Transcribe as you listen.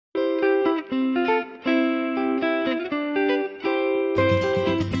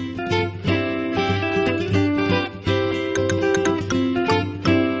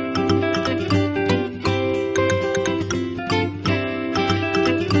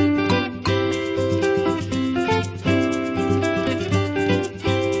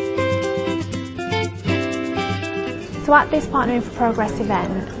So at this Partnering for Progress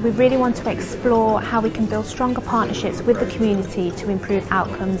event, we really want to explore how we can build stronger partnerships with the community to improve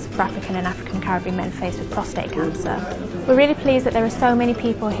outcomes for African and African Caribbean men faced with prostate cancer. We're really pleased that there are so many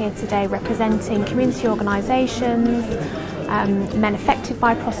people here today representing community organisations, men affected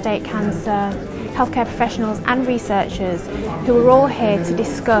by prostate cancer, healthcare professionals and researchers who are all here to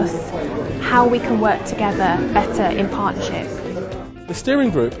discuss how we can work together better in partnership. The steering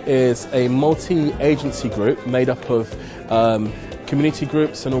group is a multi-agency group made up of community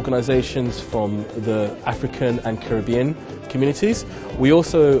groups and organisations from the African and Caribbean communities. We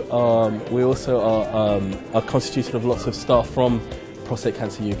also are constituted of lots of staff from Prostate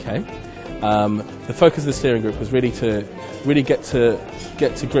Cancer UK. The focus of the steering group was really to get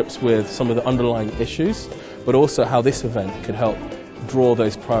to grips with some of the underlying issues, but also how this event could help draw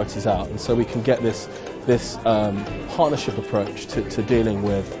those priorities out, and so we can get this partnership approach to dealing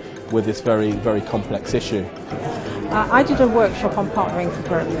with this very complex issue. I did a workshop on Partnering for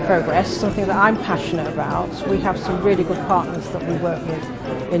Progress, something that I'm passionate about. We have some really good partners that we work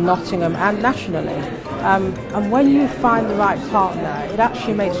with in Nottingham and nationally. And when you find the right partner, it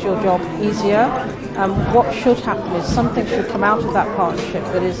actually makes your job easier. What should happen is something should come out of that partnership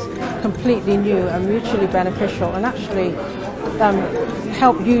that is completely new and mutually beneficial, and actually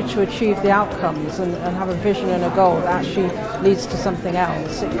help you to achieve the outcomes and have a vision and a goal that actually leads to something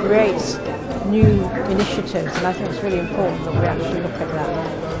else. It creates new initiatives, and I think it's really important that we actually look at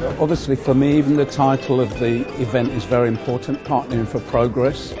that. Obviously for me, even the title of the event is very important, Partnering for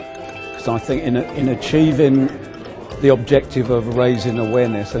Progress, because I think in achieving the objective of raising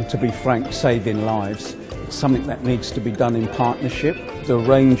awareness and, to be frank, saving lives, it's something that needs to be done in partnership. The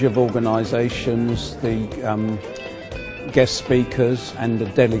range of organisations, the guest speakers and the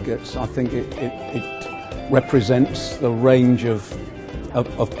delegates, I think it represents the range of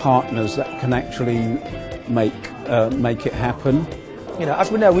partners that can actually make it happen. You know, as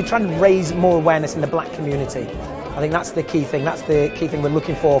we know, we're trying to raise more awareness in the black community. I think that's the key thing. That's the key thing we're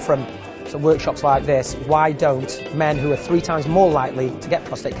looking for from some workshops like this. Why don't men who are 3 times more likely to get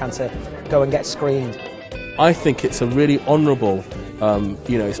prostate cancer go and get screened? I think it's a really honourable,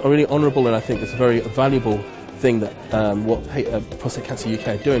 it's really honourable, and I think it's a very valuable thing that what Prostate Cancer UK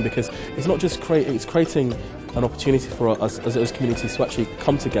are doing, because it's not just creating an opportunity for us as communities to actually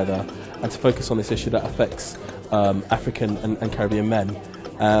come together and to focus on this issue that affects African and Caribbean men.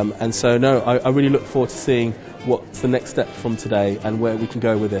 And so, I really look forward to seeing what's the next step from today and where we can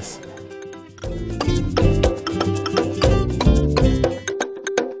go with this.